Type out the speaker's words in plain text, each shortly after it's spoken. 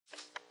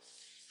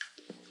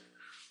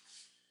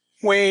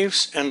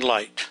Waves and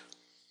light.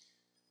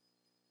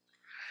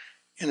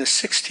 In the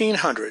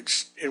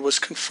 1600s, it was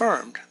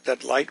confirmed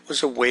that light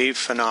was a wave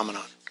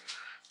phenomenon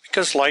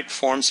because light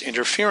forms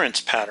interference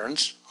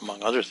patterns,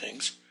 among other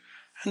things,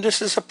 and this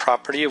is a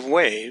property of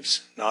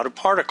waves, not of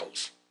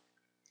particles.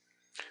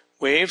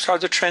 Waves are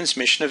the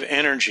transmission of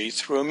energy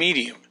through a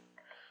medium.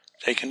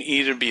 They can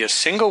either be a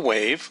single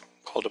wave,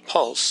 called a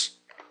pulse,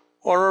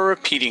 or a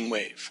repeating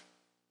wave.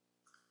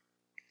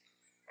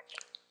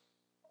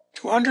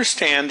 To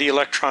understand the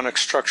electronic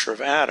structure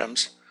of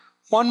atoms,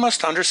 one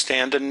must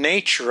understand the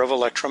nature of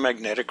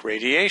electromagnetic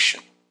radiation.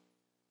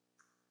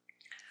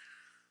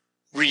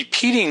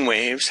 Repeating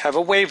waves have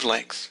a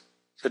wavelength,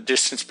 the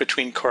distance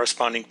between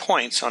corresponding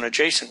points on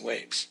adjacent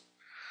waves.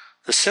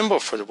 The symbol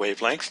for the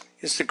wavelength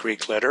is the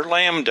Greek letter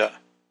lambda.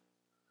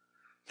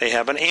 They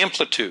have an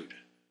amplitude,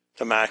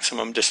 the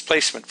maximum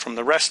displacement from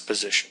the rest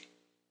position.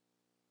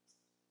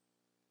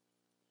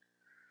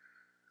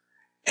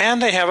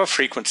 And they have a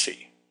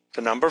frequency,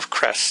 the number of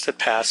crests that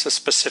pass a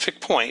specific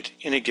point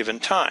in a given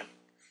time.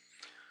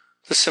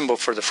 The symbol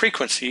for the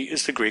frequency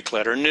is the Greek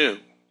letter nu.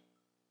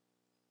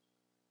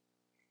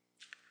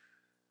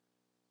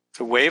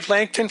 The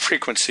wavelength and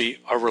frequency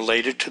are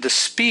related to the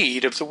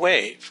speed of the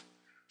wave.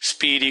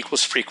 Speed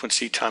equals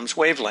frequency times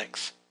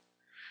wavelength.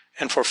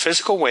 And for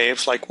physical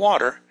waves like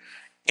water,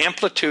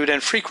 amplitude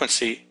and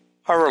frequency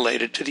are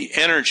related to the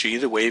energy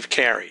the wave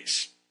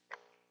carries.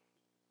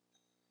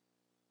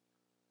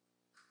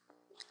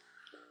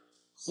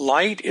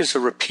 Light is a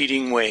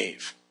repeating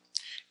wave.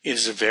 It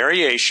is a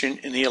variation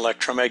in the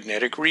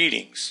electromagnetic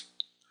readings.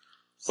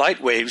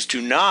 Light waves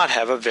do not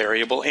have a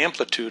variable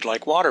amplitude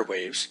like water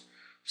waves,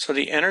 so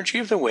the energy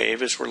of the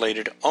wave is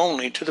related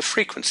only to the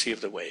frequency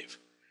of the wave.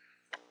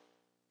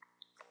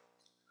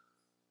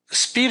 The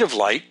speed of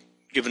light,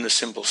 given the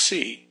symbol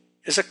c,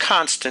 is a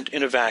constant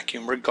in a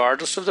vacuum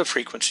regardless of the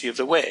frequency of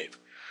the wave.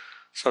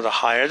 So the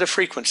higher the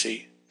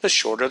frequency, the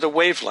shorter the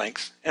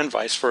wavelength, and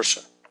vice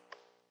versa.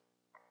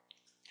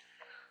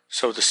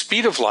 So the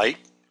speed of light,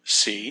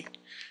 c,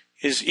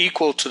 is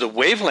equal to the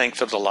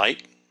wavelength of the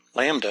light,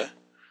 lambda,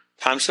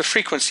 times the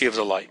frequency of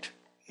the light,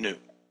 nu.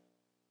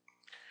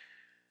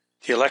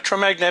 The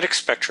electromagnetic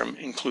spectrum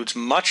includes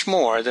much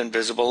more than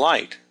visible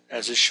light,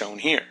 as is shown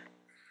here.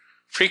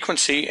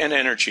 Frequency and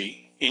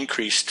energy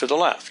increase to the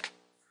left.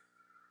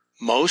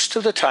 Most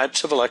of the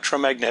types of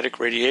electromagnetic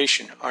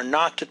radiation are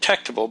not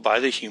detectable by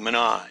the human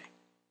eye.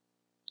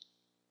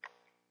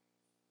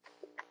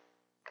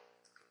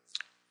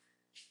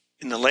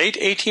 In the late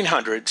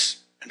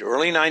 1800s and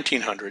early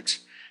 1900s,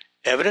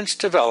 evidence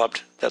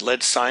developed that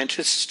led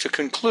scientists to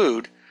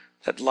conclude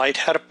that light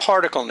had a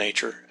particle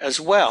nature as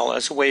well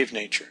as a wave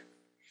nature.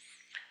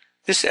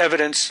 This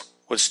evidence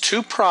was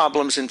two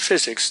problems in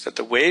physics that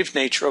the wave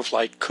nature of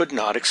light could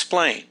not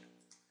explain: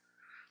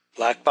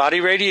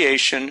 blackbody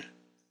radiation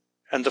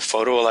and the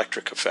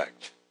photoelectric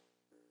effect.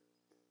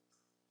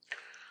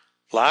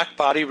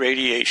 Blackbody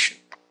radiation.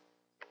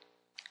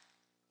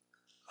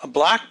 A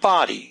black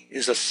body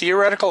is a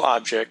theoretical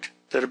object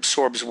that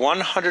absorbs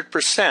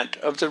 100%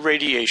 of the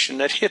radiation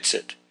that hits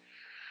it.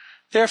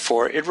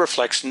 Therefore, it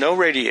reflects no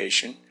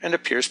radiation and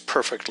appears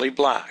perfectly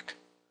black.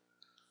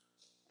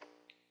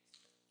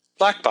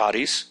 Black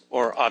bodies,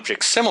 or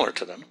objects similar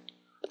to them,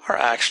 are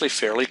actually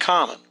fairly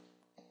common.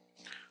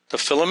 The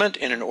filament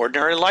in an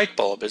ordinary light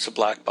bulb is a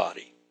black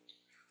body.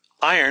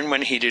 Iron,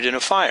 when heated in a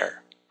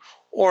fire,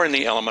 or in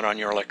the element on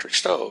your electric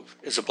stove,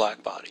 is a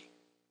black body.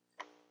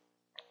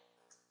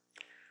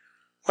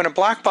 When a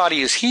black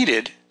body is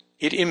heated,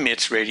 it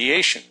emits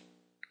radiation.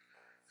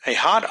 A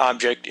hot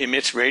object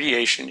emits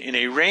radiation in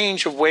a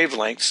range of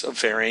wavelengths of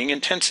varying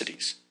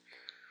intensities.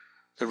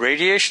 The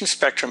radiation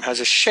spectrum has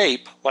a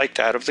shape like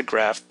that of the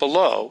graph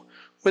below,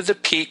 with the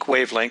peak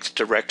wavelength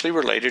directly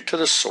related to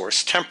the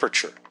source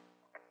temperature.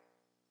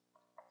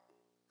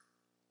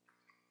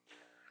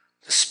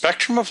 The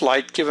spectrum of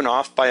light given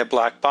off by a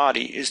black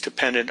body is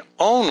dependent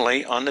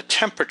only on the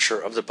temperature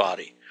of the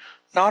body,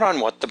 not on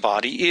what the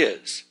body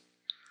is.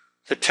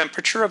 The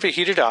temperature of a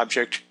heated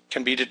object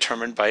can be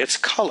determined by its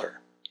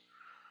color.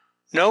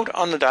 Note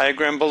on the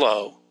diagram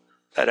below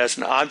that as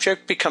an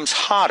object becomes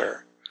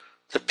hotter,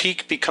 the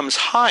peak becomes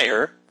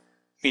higher,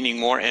 meaning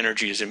more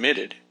energy is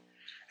emitted,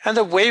 and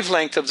the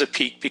wavelength of the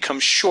peak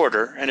becomes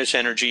shorter and its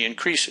energy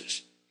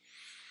increases.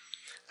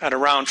 At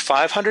around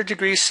 500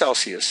 degrees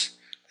Celsius,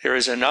 there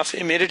is enough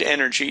emitted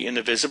energy in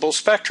the visible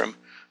spectrum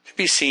to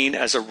be seen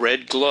as a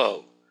red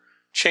glow,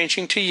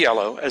 changing to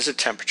yellow as the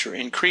temperature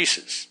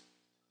increases.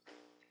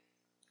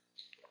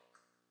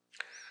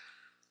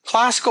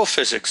 Classical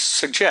physics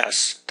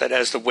suggests that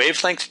as the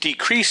wavelength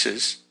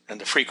decreases and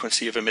the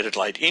frequency of emitted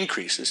light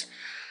increases,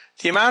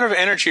 the amount of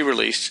energy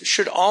released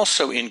should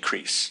also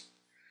increase.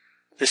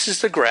 This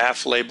is the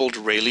graph labeled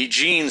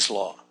Rayleigh-Jean's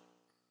law.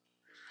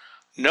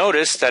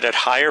 Notice that at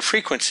higher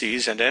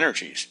frequencies and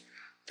energies,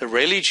 the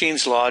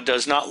Rayleigh-Jean's law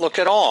does not look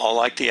at all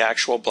like the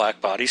actual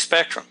blackbody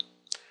spectrum.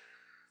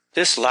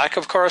 This lack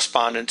of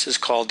correspondence is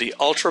called the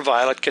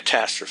ultraviolet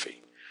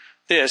catastrophe.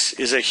 This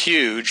is a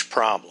huge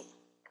problem.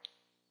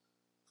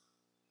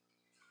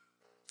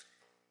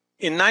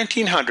 In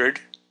 1900,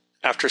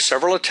 after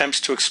several attempts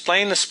to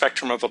explain the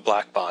spectrum of a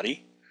black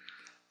body,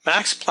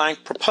 Max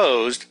Planck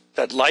proposed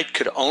that light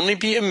could only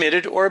be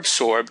emitted or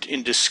absorbed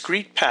in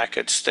discrete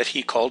packets that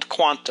he called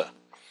quanta.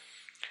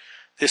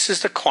 This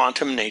is the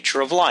quantum nature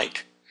of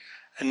light,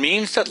 and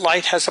means that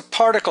light has a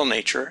particle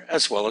nature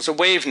as well as a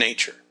wave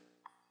nature.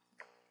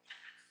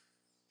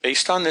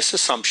 Based on this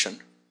assumption,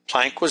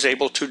 Planck was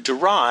able to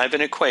derive an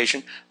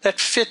equation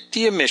that fit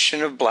the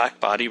emission of black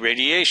body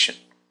radiation.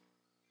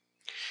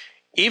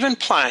 Even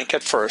Planck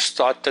at first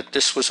thought that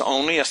this was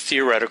only a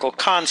theoretical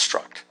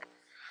construct,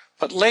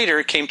 but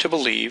later came to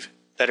believe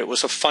that it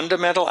was a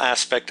fundamental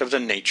aspect of the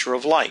nature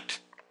of light.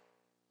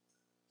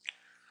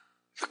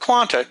 The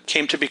quanta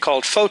came to be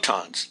called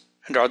photons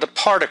and are the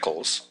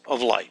particles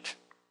of light.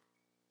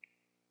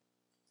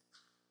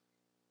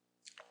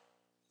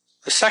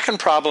 The second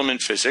problem in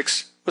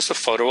physics was the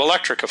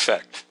photoelectric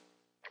effect.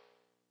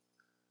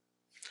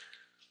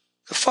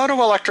 The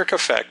photoelectric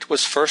effect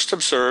was first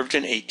observed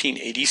in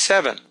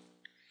 1887.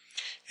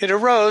 It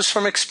arose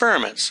from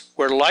experiments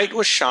where light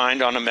was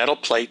shined on a metal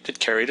plate that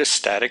carried a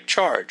static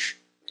charge.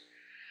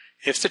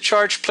 If the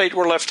charged plate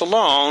were left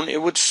alone,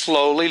 it would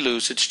slowly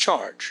lose its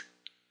charge.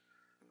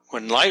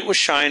 When light was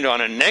shined on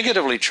a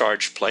negatively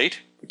charged plate,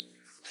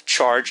 the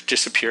charge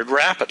disappeared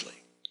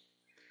rapidly.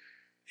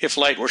 If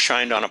light were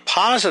shined on a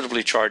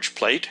positively charged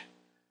plate,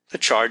 the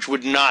charge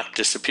would not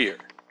disappear.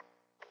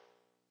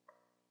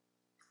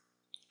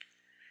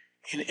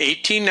 In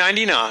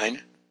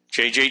 1899,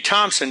 J.J.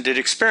 Thomson did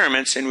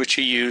experiments in which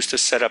he used a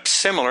setup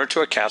similar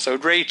to a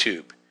cathode ray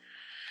tube.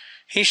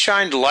 He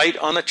shined light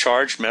on the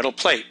charged metal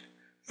plate,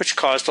 which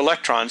caused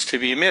electrons to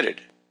be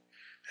emitted.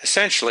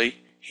 Essentially,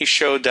 he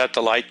showed that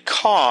the light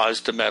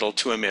caused the metal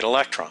to emit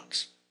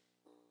electrons.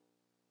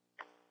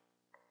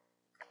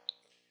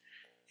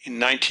 In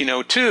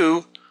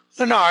 1902,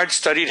 Lenard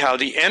studied how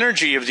the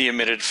energy of the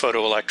emitted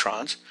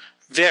photoelectrons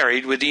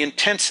varied with the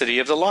intensity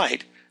of the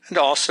light and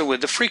also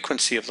with the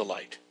frequency of the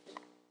light.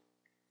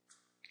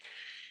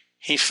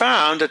 He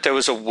found that there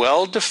was a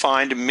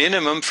well-defined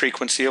minimum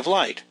frequency of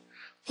light,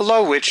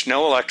 below which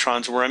no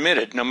electrons were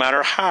emitted, no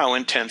matter how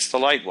intense the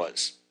light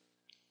was.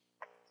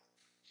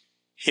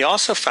 He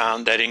also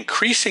found that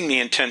increasing the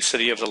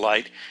intensity of the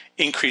light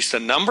increased the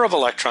number of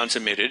electrons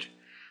emitted,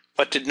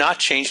 but did not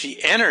change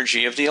the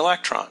energy of the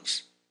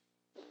electrons.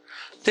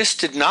 This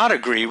did not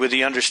agree with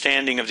the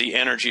understanding of the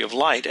energy of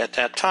light at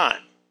that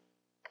time.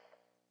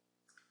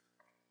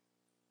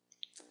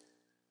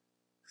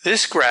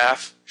 This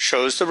graph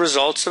shows the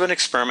results of an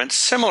experiment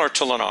similar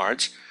to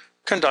Lenard's,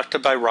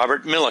 conducted by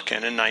Robert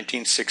Millikan in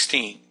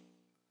 1916.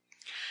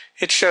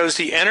 It shows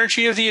the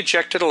energy of the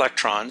ejected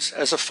electrons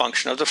as a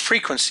function of the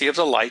frequency of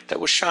the light that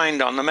was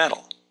shined on the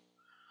metal.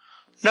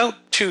 Note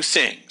two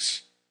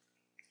things.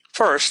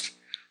 First,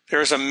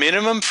 there is a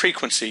minimum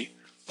frequency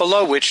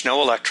below which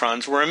no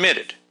electrons were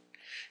emitted.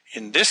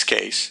 In this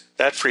case,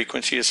 that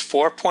frequency is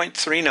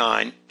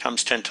 4.39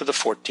 times 10 to the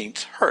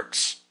 14th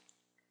hertz.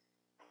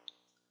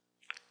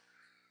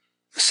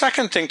 The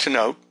second thing to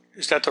note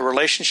is that the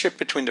relationship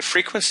between the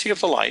frequency of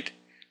the light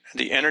and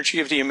the energy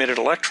of the emitted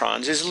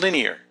electrons is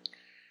linear.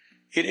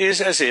 It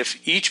is as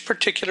if each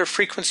particular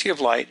frequency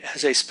of light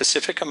has a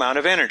specific amount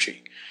of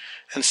energy,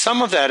 and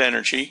some of that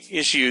energy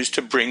is used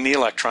to bring the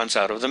electrons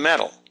out of the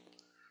metal.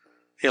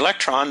 The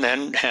electron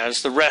then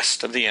has the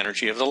rest of the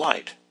energy of the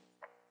light.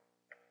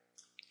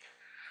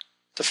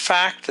 The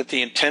fact that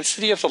the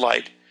intensity of the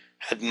light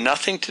had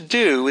nothing to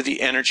do with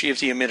the energy of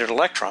the emitted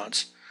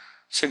electrons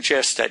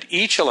suggests that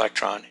each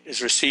electron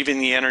is receiving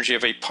the energy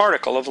of a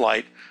particle of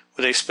light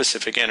with a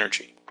specific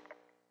energy.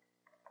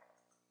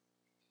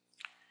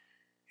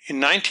 In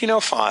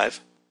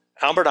 1905,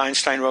 Albert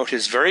Einstein wrote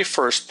his very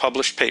first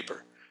published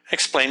paper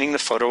explaining the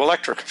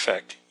photoelectric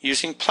effect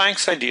using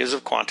Planck's ideas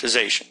of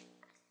quantization.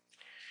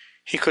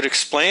 He could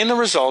explain the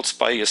results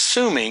by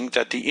assuming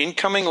that the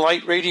incoming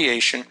light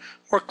radiation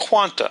were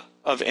quanta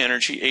of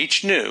energy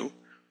h nu,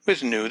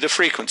 with nu the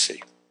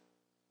frequency.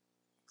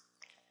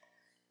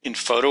 In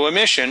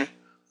photoemission,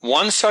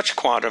 one such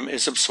quantum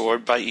is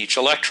absorbed by each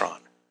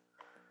electron.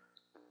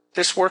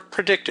 This work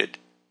predicted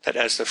that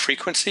as the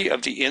frequency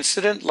of the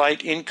incident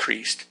light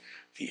increased,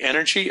 the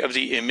energy of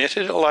the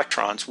emitted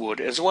electrons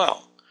would as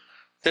well.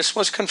 This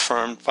was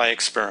confirmed by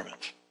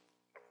experiment.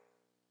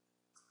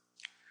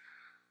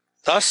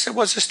 Thus it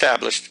was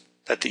established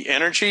that the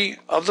energy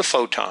of the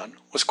photon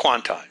was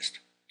quantized,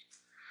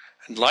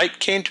 and light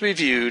came to be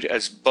viewed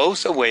as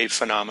both a wave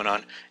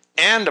phenomenon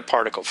and a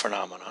particle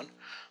phenomenon,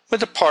 with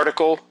the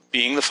particle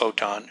being the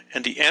photon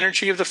and the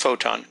energy of the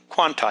photon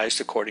quantized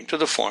according to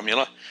the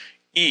formula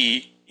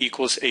E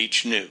equals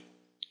h nu,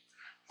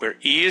 where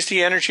E is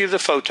the energy of the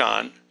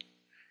photon,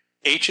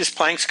 h is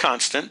Planck's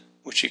constant,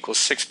 which equals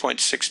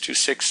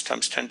 6.626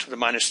 times 10 to the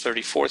minus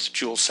 34th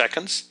joule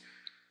seconds,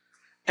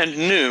 and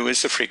nu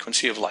is the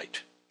frequency of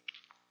light.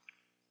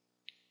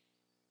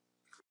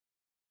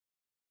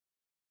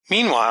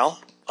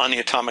 Meanwhile, on the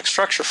atomic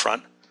structure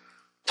front,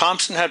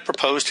 Thomson had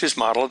proposed his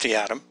model of the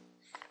atom,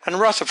 and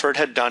Rutherford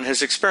had done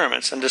his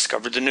experiments and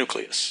discovered the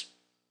nucleus.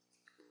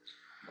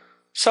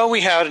 So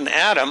we had an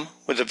atom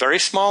with a very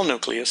small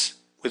nucleus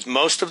with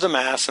most of the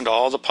mass and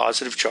all the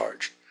positive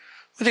charge,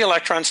 with the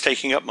electrons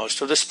taking up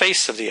most of the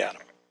space of the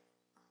atom.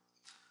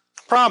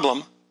 The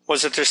problem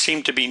was that there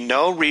seemed to be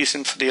no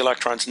reason for the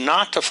electrons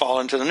not to fall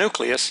into the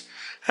nucleus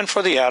and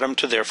for the atom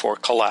to therefore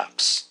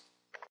collapse.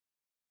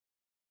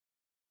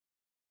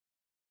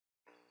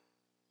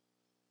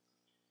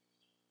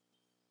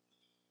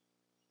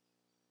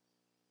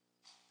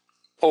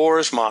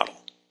 Bohr's model.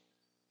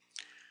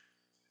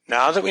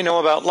 Now that we know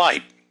about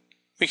light,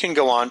 we can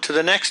go on to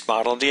the next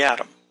model of the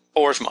atom,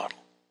 Bohr's model.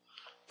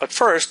 But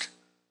first,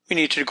 we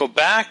need to go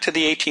back to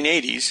the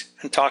 1880s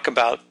and talk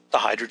about the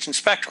hydrogen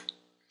spectrum.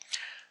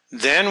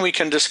 Then we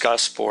can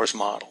discuss Bohr's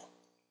model.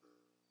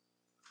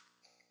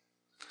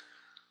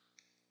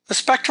 The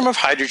spectrum of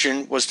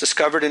hydrogen was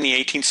discovered in the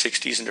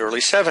 1860s and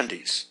early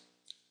 70s.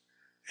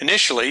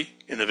 Initially,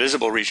 in the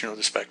visible region of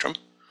the spectrum,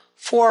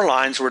 4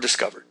 lines were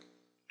discovered.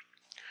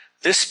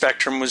 This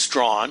spectrum was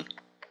drawn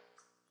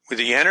with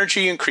the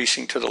energy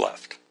increasing to the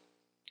left.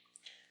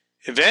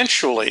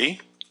 Eventually,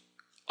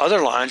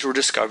 other lines were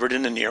discovered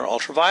in the near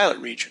ultraviolet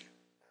region.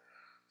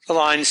 The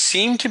lines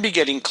seemed to be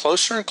getting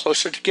closer and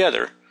closer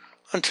together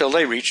until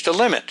they reached a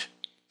limit,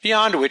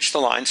 beyond which the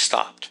line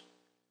stopped.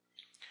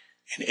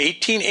 In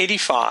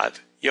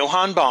 1885,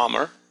 Johann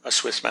Balmer, a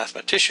Swiss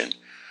mathematician,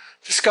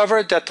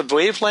 discovered that the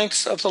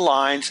wavelengths of the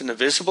lines in the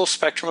visible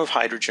spectrum of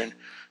hydrogen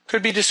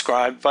could be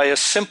described by a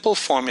simple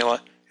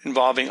formula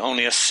involving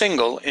only a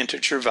single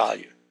integer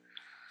value.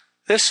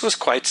 This was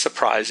quite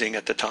surprising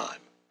at the time.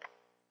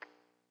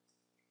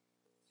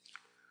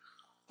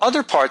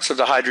 Other parts of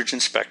the hydrogen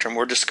spectrum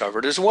were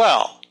discovered as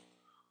well,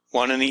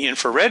 one in the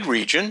infrared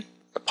region,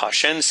 the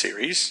Paschen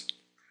series,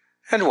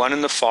 and one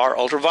in the far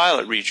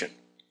ultraviolet region,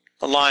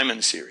 the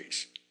Lyman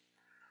series.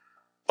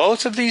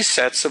 Both of these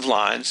sets of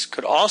lines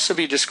could also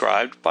be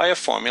described by a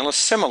formula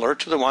similar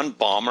to the one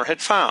Balmer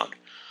had found,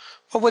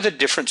 but with a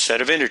different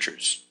set of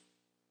integers.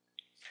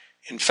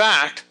 In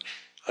fact,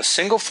 a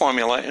single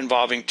formula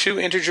involving 2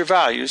 integer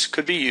values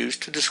could be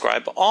used to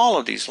describe all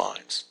of these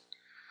lines.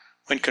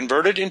 When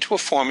converted into a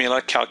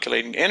formula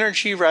calculating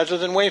energy rather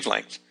than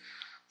wavelength,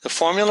 the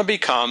formula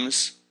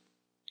becomes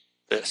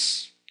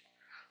this,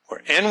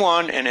 where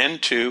n1 and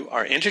n2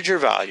 are integer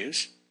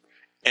values,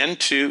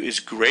 n2 is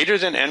greater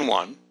than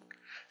n1,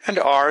 and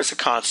r is a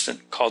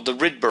constant called the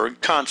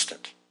Rydberg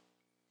constant.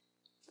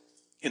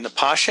 In the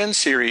Paschen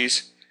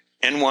series,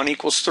 n1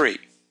 equals 3.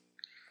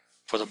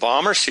 For the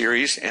Balmer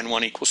series,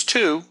 n1 equals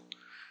 2,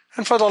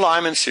 and for the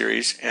Lyman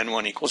series,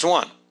 n1 equals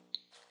 1.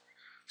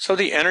 So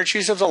the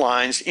energies of the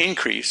lines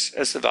increase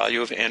as the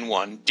value of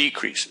n1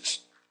 decreases.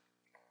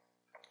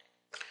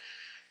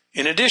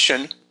 In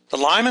addition, the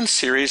Lyman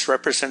series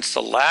represents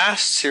the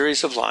last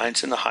series of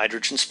lines in the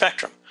hydrogen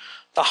spectrum,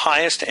 the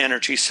highest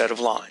energy set of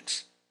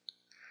lines.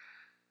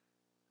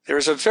 There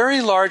is a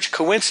very large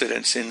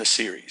coincidence in the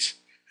series,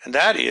 and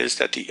that is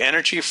that the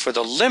energy for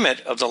the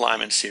limit of the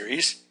Lyman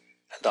series,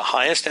 and the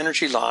highest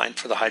energy line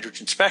for the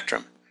hydrogen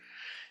spectrum,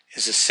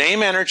 is the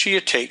same energy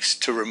it takes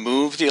to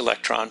remove the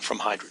electron from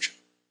hydrogen.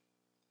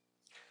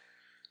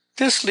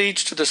 This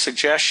leads to the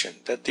suggestion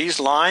that these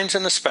lines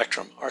in the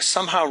spectrum are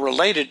somehow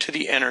related to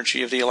the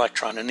energy of the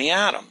electron in the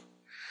atom.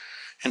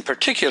 In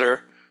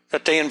particular,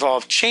 that they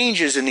involve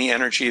changes in the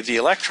energy of the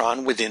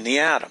electron within the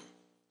atom.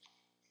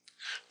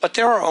 But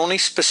there are only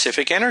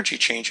specific energy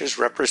changes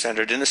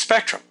represented in the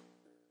spectrum.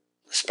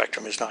 The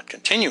spectrum is not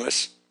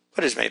continuous,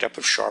 but is made up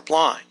of sharp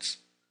lines.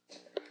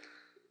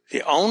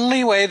 The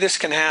only way this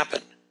can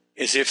happen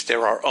is if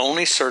there are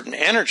only certain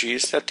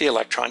energies that the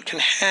electron can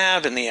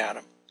have in the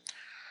atom.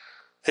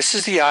 This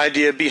is the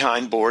idea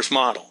behind Bohr's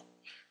model,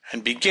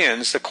 and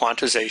begins the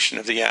quantization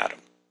of the atom.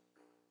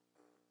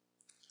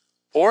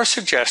 Bohr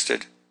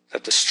suggested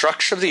that the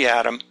structure of the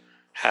atom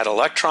had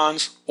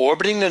electrons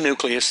orbiting the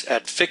nucleus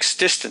at fixed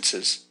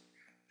distances,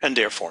 and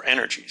therefore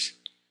energies,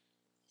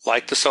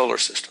 like the solar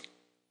system.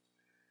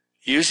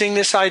 Using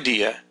this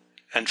idea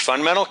and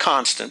fundamental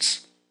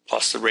constants,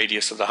 plus the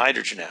radius of the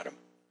hydrogen atom,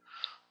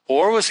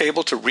 Bohr was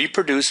able to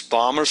reproduce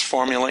Balmer's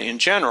formula in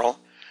general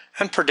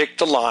and predict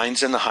the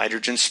lines in the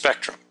hydrogen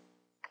spectrum.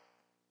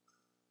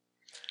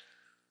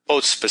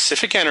 Both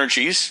specific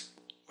energies,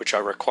 which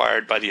are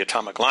required by the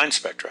atomic line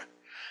spectra,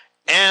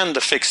 and the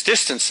fixed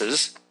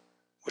distances,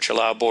 which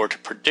allow Bohr to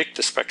predict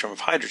the spectrum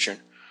of hydrogen,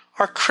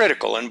 are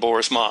critical in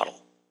Bohr's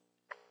model.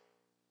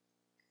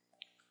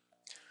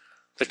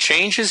 The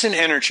changes in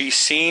energy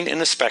seen in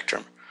the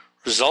spectrum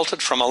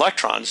resulted from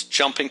electrons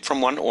jumping from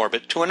one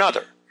orbit to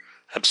another,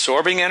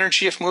 absorbing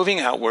energy if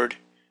moving outward,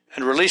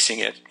 and releasing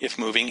it if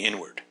moving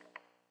inward.